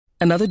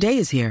Another day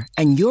is here,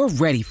 and you're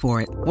ready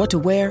for it. What to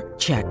wear?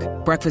 Check.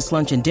 Breakfast,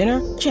 lunch, and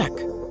dinner? Check.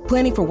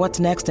 Planning for what's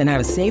next and how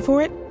to save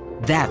for it?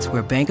 That's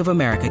where Bank of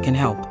America can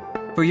help.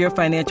 For your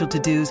financial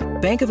to-dos,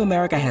 Bank of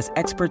America has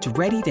experts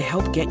ready to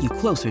help get you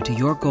closer to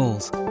your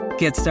goals.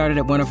 Get started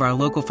at one of our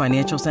local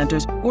financial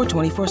centers or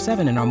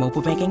 24/7 in our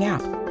mobile banking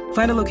app.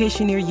 Find a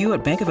location near you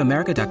at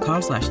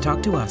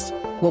bankofamerica.com/talktous.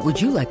 What would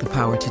you like the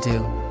power to do?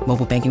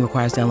 Mobile banking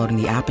requires downloading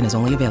the app and is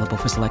only available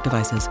for select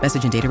devices.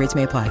 Message and data rates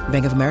may apply.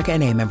 Bank of America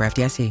N.A., member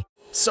FDIC.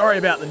 Sorry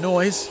about the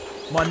noise.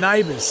 My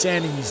neighbour's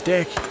sanding his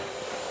deck.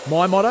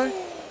 My motto?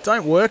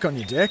 Don't work on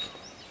your deck.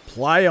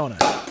 Play on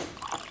it.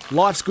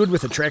 Life's good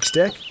with a Trex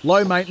deck.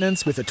 Low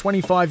maintenance with a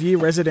 25-year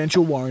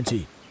residential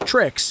warranty.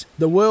 Trex,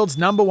 the world's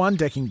 #1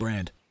 decking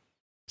brand.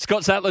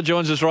 Scott Sattler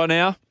joins us right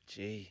now.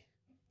 Gee.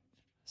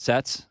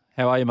 Sats,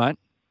 how are you, mate?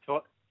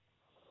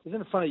 Isn't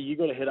it funny you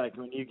got a headache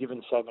when you've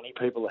given so many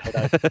people a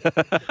headache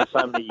for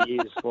so many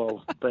years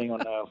while being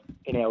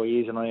in our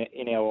ears and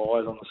in our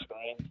eyes on the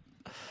screen?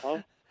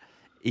 Huh?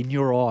 In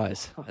your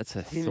eyes. That's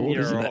a thought,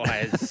 isn't it?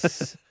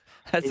 Eyes.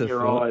 That's in a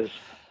your thought. eyes.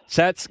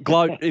 Sats,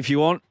 gloat if you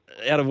want,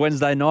 out of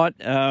Wednesday night.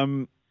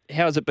 How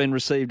has it been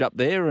received up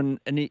there? And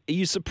are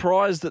you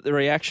surprised at the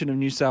reaction of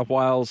New South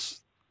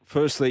Wales?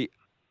 Firstly,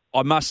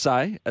 I must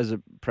say, as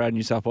a proud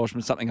New South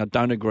Welshman, something I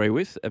don't agree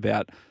with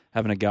about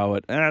having a go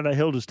at, they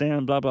held us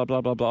down, blah, blah, blah,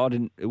 blah, blah.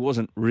 It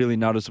wasn't really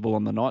noticeable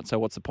on the night, so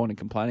what's the point in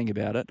complaining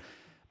about it?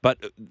 But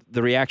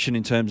the reaction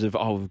in terms of,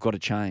 we've got to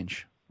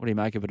change. What do you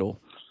make of it all?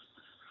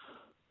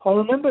 I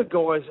remember,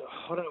 guys,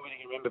 I don't know whether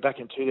you remember, back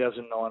in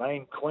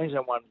 2019,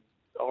 Queensland won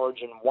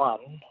Origin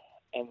 1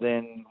 and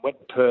then went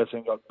to Perth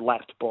and got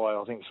lapped by,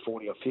 I think,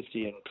 40 or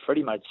 50, and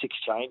Freddie made 6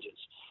 changes.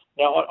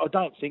 Now, I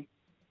don't think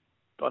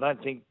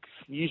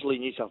usually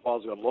New South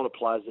Wales have got a lot of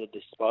players at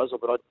their disposal,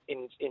 but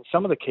in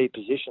some of the key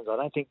positions, I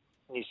don't think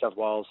New South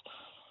Wales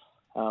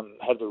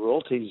have the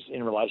royalties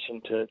in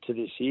relation to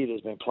this year.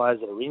 There's been players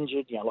that are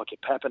injured, like your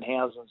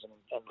Pappenhausens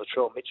and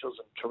Latrell Mitchells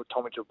and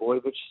Tommy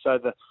Trbojevic. So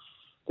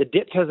the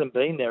depth hasn't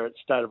been there at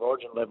state of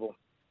origin level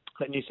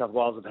that New South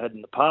Wales have had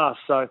in the past.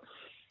 So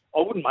I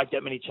wouldn't make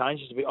that many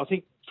changes. I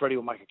think Freddie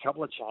will make a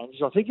couple of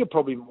changes. I think he'll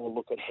probably more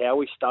look at how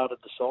he started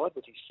the side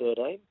with his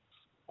 13.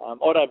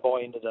 I don't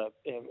buy into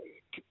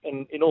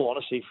in all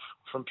honesty,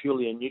 from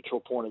purely a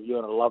neutral point of view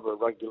and a lover of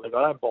rugby league,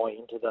 I don't buy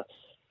into the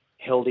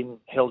held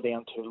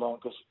down too long,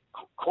 because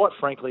quite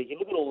frankly, you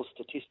look at all the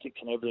statistics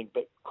and everything,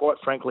 but quite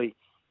frankly,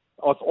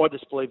 I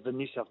just believe the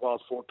New South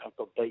Wales forward pack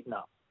got beaten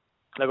up.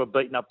 They got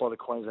beaten up by the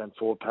Queensland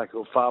forward pack, who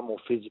were far more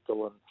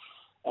physical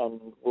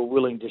and were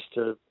willing just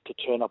to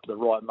turn up at the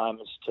right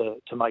moments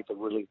to make the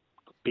really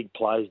big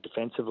plays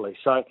defensively.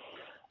 So,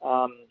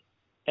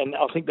 and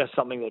I think that's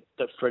something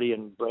that Freddie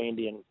and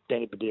Brandy and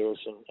Danny Badeiros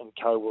and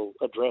co will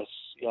address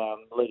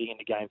leading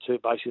into game 2.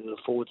 Basically, the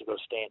forwards have got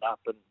to stand up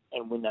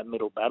and win that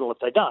middle battle. If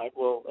they don't,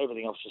 well,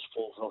 everything else just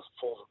falls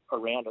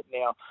around it.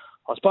 Now,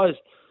 I suppose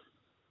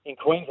in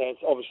Queensland,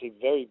 it's obviously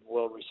very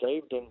well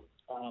received, and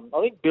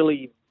I think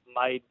Billy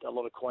made a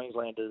lot of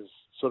Queenslanders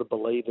sort of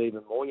believe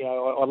even more.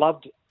 I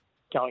loved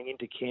going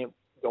into camp,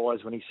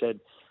 guys, when he said,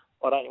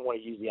 I don't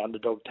want to use the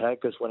underdog tag,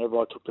 because whenever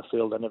I took the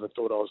field, I never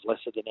thought I was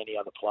lesser than any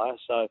other player.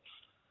 So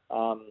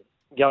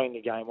going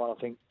into game 1,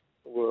 I think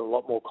we're a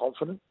lot more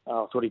confident.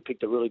 I thought he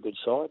picked a really good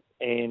side.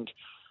 And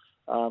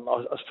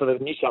for the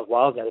New South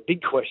Wales now, the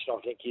big question,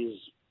 I think, is,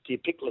 do you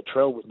pick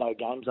Latrell with no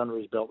games under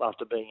his belt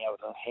after being out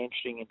with a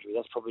hamstring injury?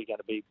 That's probably going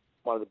to be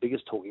one of the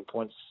biggest talking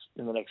points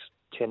in the next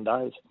 10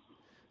 days.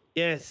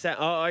 Yes,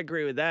 I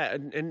agree with that.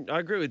 And I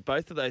agree with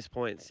both of those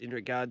points in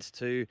regards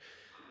to,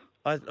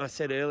 I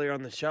said earlier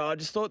on the show, I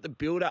just thought the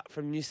build-up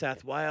from New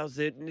South Wales,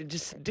 it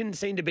just didn't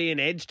seem to be an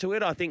edge to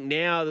it. I think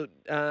now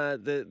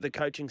the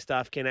coaching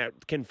staff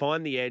can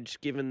find the edge,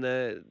 given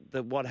the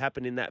what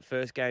happened in that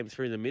first game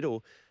through the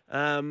middle.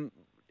 And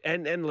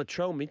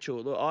Latrell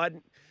Mitchell, look, I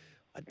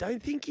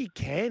don't think he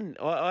can.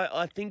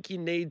 I think you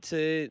need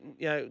to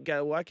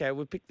go, okay,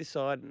 we'll pick this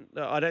side.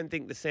 I don't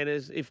think the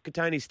centres, if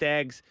Katoni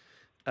Staggs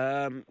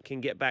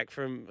can get back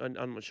from,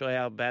 I'm not sure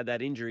how bad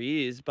that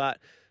injury is, but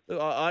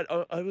look,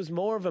 it was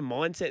more of a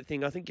mindset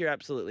thing. I think you're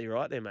absolutely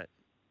right there, mate.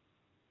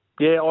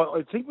 Yeah,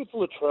 I think with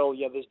Latrell,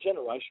 there's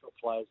generational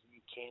players that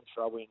you can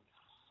throw in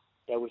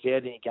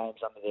without any games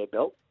under their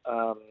belt.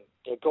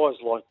 Guys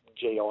like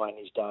GI in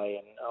his day,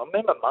 and I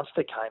remember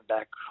Munster came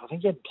back. I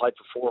think he hadn't played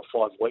for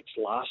 4 or 5 weeks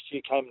last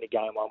year. Came into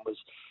game 1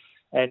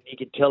 and you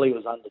could tell he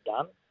was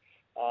underdone.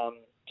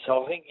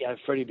 So I think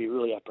Freddie would be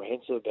really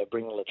apprehensive about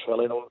bringing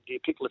Latrell in, or do you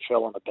pick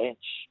Latrell on the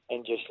bench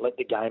and just let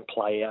the game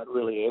play out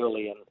really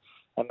early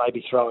and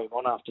maybe throw him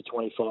on after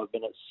 25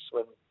 minutes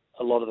when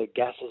a lot of the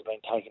gas has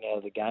been taken out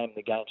of the game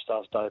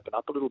starts to open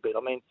up a little bit.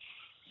 I mean,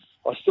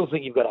 I still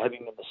think you've got to have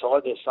him in the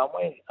side there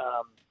somewhere.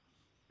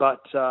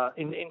 But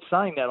in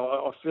saying that,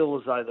 I feel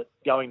as though that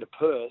going to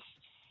Perth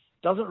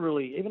doesn't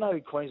really, even though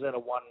Queensland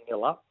are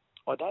 1-0 up,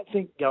 I don't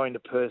think going to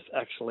Perth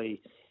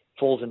actually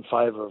falls in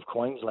favour of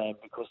Queensland,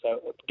 because they're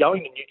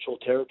going to neutral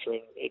territory,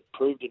 and it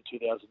proved in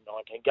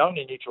 2019. Going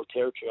to neutral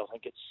territory, I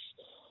think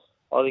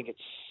it's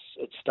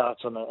it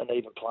starts on an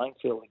even playing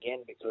field again,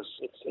 because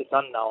it's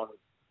unknown.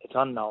 It's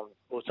unknown.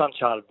 Well, it's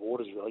uncharted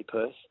waters, really,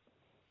 Perth.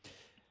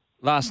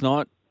 Last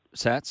night,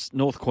 Sats,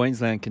 North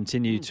Queensland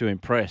continued to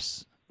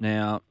impress.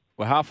 Now,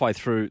 we're halfway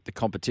through the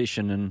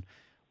competition, and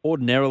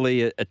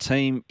ordinarily a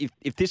team,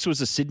 if this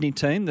was a Sydney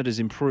team that has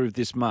improved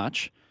this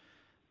much,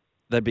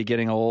 there'd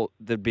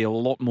be a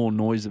lot more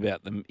noise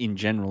about them in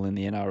general in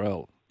the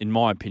NRL, in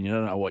my opinion. I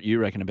don't know what you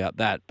reckon about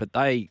that, but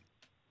they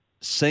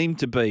seem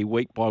to be,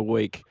 week by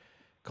week,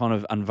 kind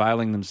of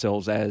unveiling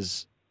themselves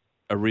as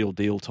a real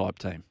deal type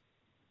team.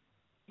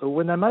 But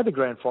when they made the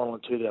grand final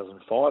in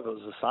 2005, it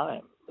was the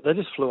same. They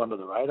just flew under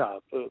the radar.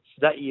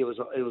 That year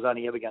it was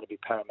only ever going to be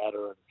Parramatta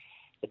and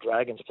the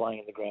Dragons playing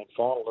in the grand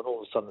final, and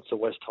all of a sudden it's the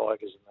West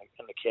Tigers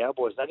and the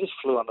Cowboys. They just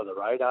flew under the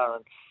radar,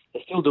 and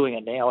they're still doing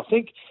it now. I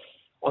think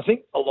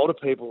a lot of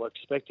people are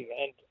expecting,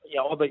 and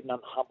I've eaten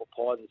humble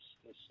pie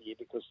this year,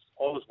 because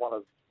I was one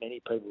of many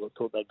people that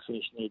thought they'd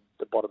finish near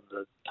the bottom of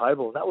the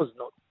table, and that was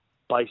not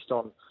based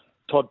on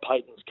Todd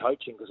Payten's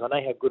coaching, because I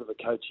know how good of a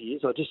coach he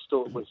is. I just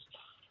thought it was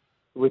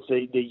with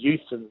the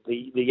youth and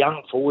the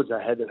young forwards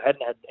they had, that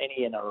hadn't had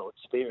any NRL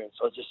experience.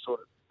 I just thought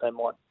they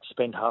might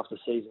spend half the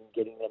season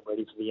getting them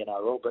ready for the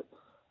NRL. But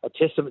a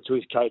testament to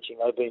his coaching,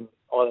 they've been,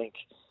 I think,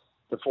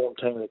 the form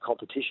team of the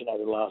competition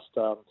over the last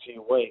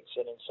few weeks.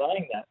 And in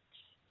saying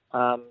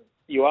that,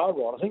 you are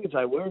right. I think if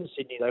they were in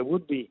Sydney, they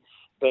would be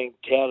being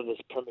touted as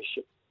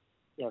premiership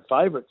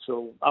favourites,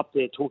 or up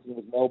there talking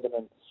with Melbourne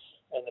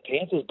and the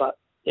Panthers. But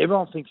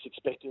everyone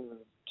expecting them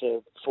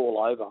to fall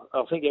over.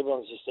 I think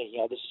everyone's just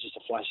thinking, this is just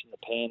a flash in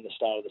the pan, the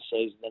start of the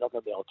season. They're not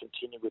going to be able to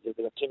continue with it.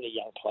 They've got too many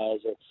young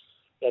players.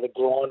 The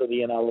grind of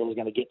the NRL is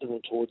going to get to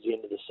them towards the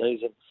end of the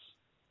season.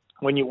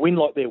 When you win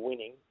like they're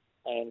winning,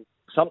 and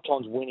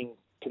sometimes winning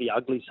pretty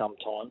ugly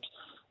sometimes,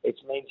 it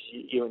means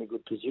you're in a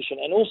good position.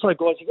 And also,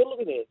 guys, you've got to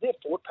look at their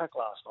forward pack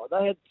last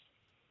night.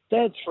 They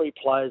had 3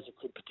 players that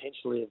could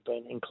potentially have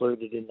been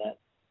included in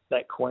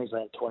that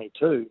Queensland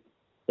 22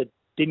 that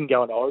didn't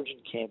go into Origin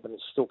camp and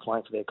is still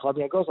playing for their club.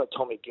 Guys like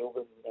Tommy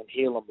Gilbert and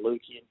Heilum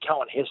Lukey and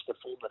Cohen Hester,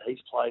 form that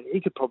he's played,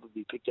 he could probably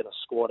be picked in a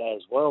squad A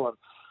as well. And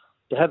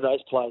to have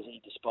those players at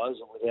your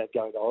disposal without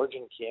going to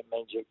Origin camp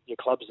means your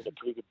club's in a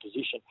pretty good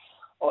position.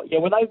 I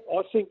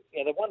think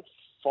they won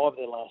 5 of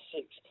their last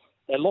 6.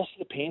 They lost to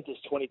the Panthers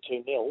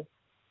 22-0,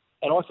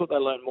 and I thought they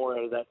learned more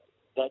out of that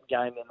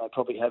game than they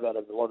probably have out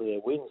of a lot of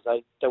their wins.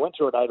 They went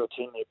through an 8 or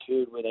 10-minute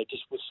period where they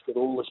just whiskered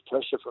all this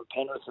pressure from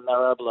Penrith, and they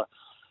were able to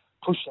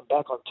push them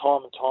back on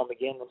time and time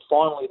again. And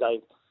finally,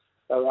 they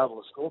were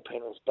able to score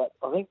Penrith. But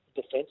I think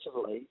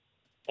defensively,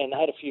 and they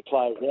had a few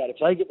players out, if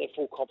they get their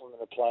full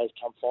complement of players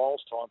come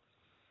finals time,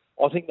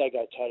 I think they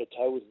go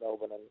toe-to-toe with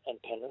Melbourne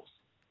and Penrith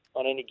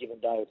on any given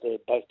day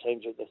if both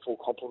teams are at their full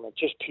complement,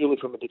 just purely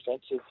from a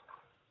defensive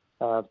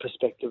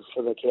perspective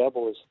for the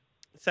Cowboys.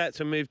 Sats,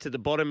 we move to the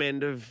bottom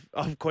end of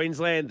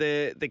Queensland.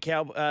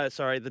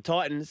 The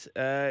Titans.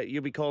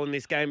 You'll be calling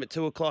this game at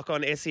 2:00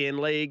 on SEN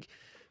League.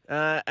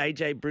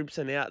 AJ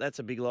Brimson out. That's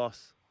a big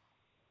loss.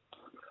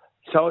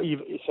 So you're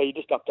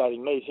just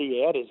updating me. Is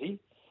he out? Is he?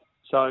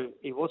 So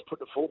he was put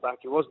to fullback.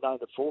 He was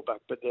named the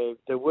fullback, but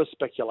there was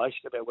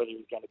speculation about whether he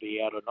was going to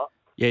be out or not.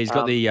 Yeah, he's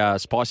got the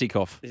spicy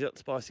cough. He's got the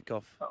spicy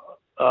cough.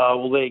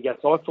 Well, there you go.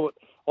 So I thought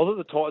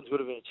the Titans would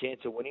have been a chance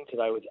of winning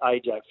today with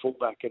AJ at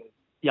fullback and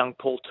young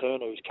Paul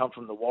Turner, who's come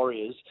from the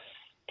Warriors,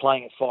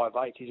 playing at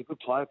 5'8". He's a good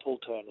player, Paul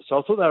Turner. So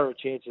I thought they were a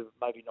chance of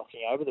maybe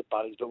knocking over the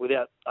Buddies, but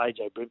without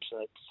AJ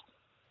Brimson,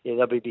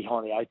 they'll be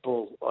behind the 8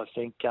 ball, I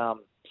think.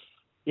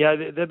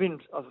 They've been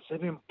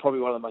probably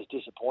one of the most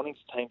disappointing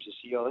teams this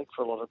year, I think,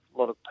 for a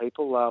lot of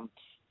people.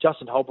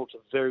 Justin Holbrook's a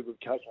very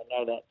good coach. I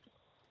know that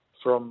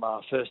from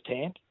first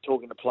hand,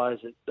 talking to players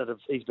that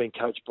he's been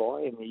coached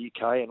by in the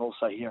UK and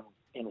also here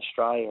in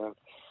Australia. And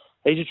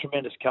he's a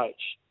tremendous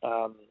coach.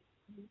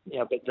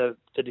 But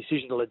the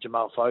decision to let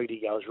Jamal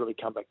Fogarty go has really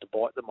come back to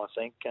bite them, I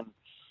think. And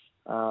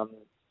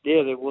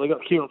they've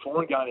got Kieran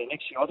Foran going there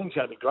next year. I think it's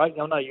going to be great.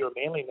 I know you're a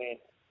Manly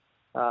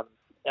man,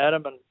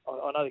 Adam, and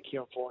I know that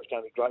Kieran Foran is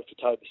going to be great for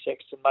Toby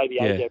Sexton. Maybe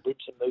AJ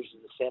Brimson moves to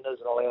the centres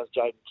and allows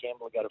Jaden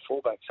Campbell to go to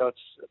fullback. So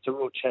it's a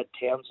real Chad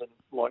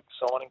Townsend-like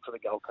signing for the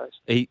Gold Coast.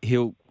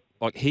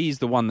 He's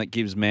the one that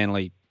gives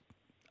Manly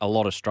a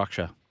lot of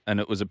structure. And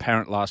it was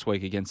apparent last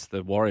week against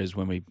the Warriors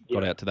when we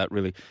got out to that,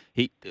 really.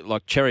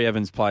 Cherry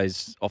Evans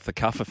plays off the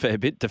cuff a fair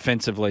bit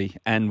defensively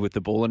and with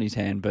the ball in his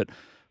hand, but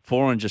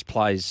Foran just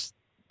plays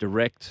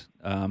direct,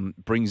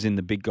 brings in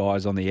the big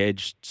guys on the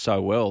edge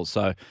so well.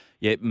 So,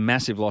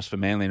 massive loss for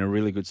Manly and a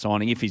really good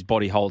signing. If his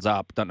body holds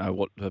up, don't know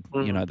what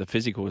the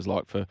physical is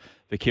like for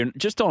Kieran.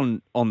 Just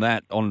on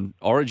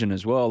Origin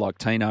as well, like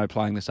Tino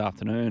playing this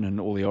afternoon and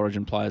all the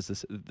Origin players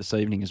this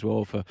evening as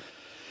well for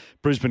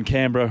Brisbane,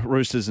 Canberra,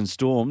 Roosters and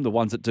Storm, the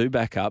ones that do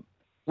back up.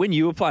 When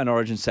you were playing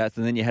Origin Sats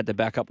and then you had to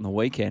back up on the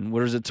weekend,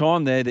 was there a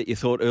time there that you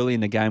thought early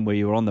in the game where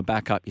you were on the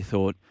backup, you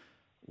thought,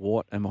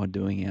 what am I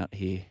doing out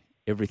here?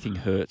 Everything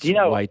hurts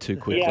way too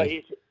quickly.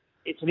 Yeah,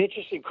 it's an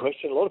interesting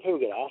question. A lot of people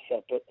get asked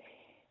that, but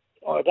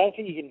I don't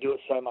think you can do it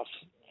so much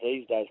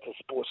these days because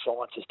sports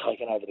science has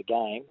taken over the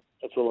game.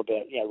 It's all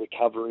about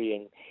recovery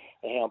and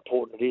and how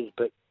important it is.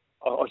 But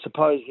I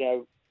suppose,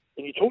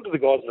 when you talk to the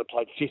guys that have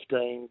played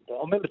 15,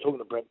 I remember talking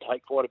to Brent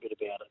Tate quite a bit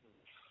about it.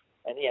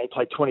 And he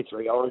played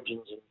 23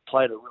 Origins and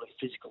played a really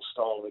physical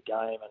style of a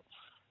game.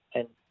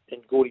 And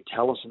Gordy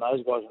Tallis and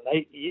those guys, and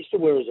they used to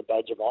wear it as a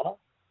badge of honour.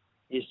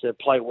 You used to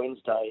play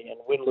Wednesday, and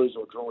win, lose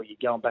or draw, you're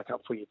going back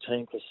up for your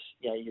team because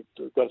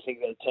you've got to think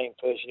about the team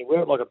first. And you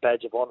wear it like a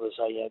badge of honour to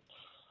say,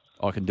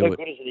 I can do it. How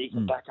good is it you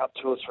can back up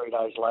 2 or 3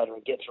 days later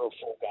and get through a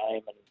full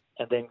game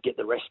and then get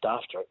the rest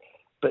after it.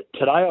 But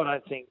today, I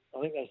think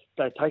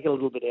they take it a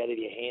little bit out of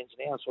your hands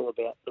now. It's all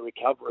about the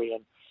recovery.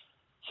 And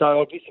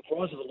so I'd be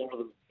surprised if a lot of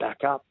them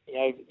back up.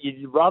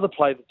 You'd rather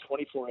play the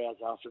 24 hours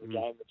after the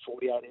game than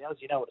 48 hours.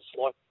 You know what it's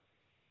like.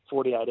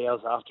 48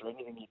 hours after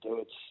anything you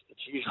do,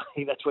 it's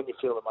usually that's when you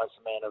feel the most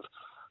amount of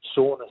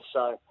soreness.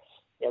 So,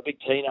 Big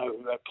Tino,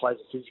 who plays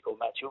a physical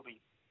match,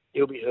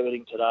 he'll be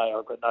hurting today.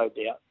 I've got no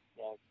doubt.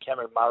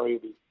 Cameron Murray,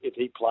 if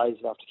he plays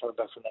after coming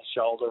back from that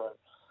shoulder and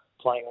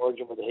playing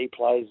Origin, whether he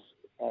plays,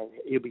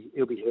 he'll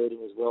be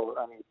hurting as well.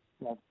 Only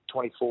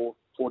 24,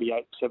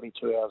 48,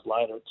 72 hours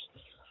later.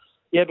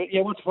 But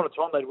once upon a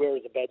time they'd wear it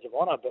as a badge of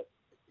honour, but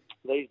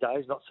these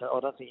days not so. I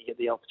don't think you get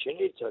the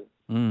opportunity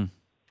to.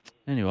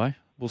 Anyway,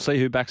 we'll see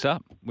who backs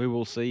up. We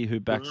will see who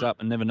backs up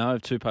and never know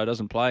if Tupou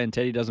doesn't play and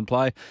Teddy doesn't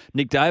play.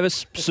 Nick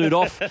Davis, suit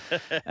off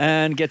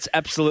and gets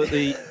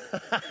absolutely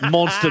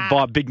monstered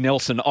by Big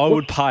Nelson. I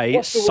would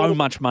pay so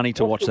much money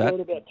to watch that.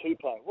 What's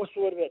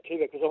the word about Tupou?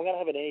 Because I'm going to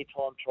have an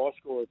anytime try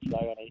scorer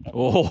today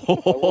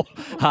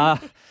on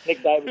it.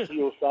 Nick Davis,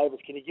 you'll save us.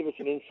 Can you give us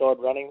an inside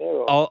running there?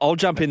 Or? I'll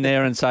jump in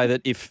there and say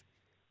that if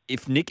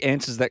Nick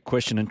answers that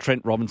question and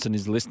Trent Robinson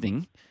is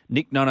listening,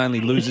 Nick not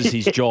only loses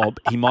his job,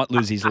 he might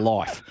lose his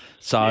life.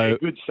 So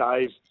good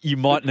save. You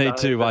might need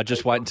to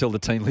just wait until the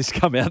team list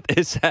come out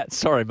there, Sat.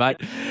 Sorry, mate.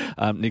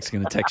 Nick's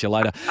going to text you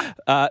later.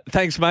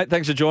 Thanks, mate.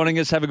 Thanks for joining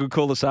us. Have a good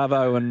call to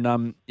Savo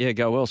and,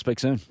 go well. Speak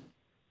soon.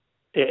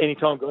 Yeah,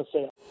 anytime, guys.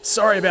 See ya.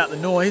 Sorry about the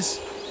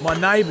noise. My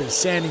neighbour's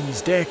sanding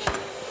his deck.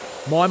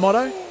 My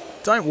motto,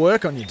 don't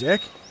work on your deck,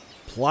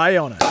 play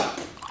on it.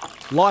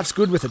 Life's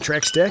good with a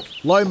Trex deck.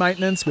 Low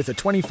maintenance with a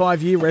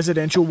 25-year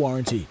residential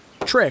warranty.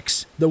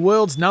 Trex, the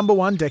world's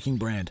 #1 decking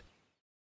brand.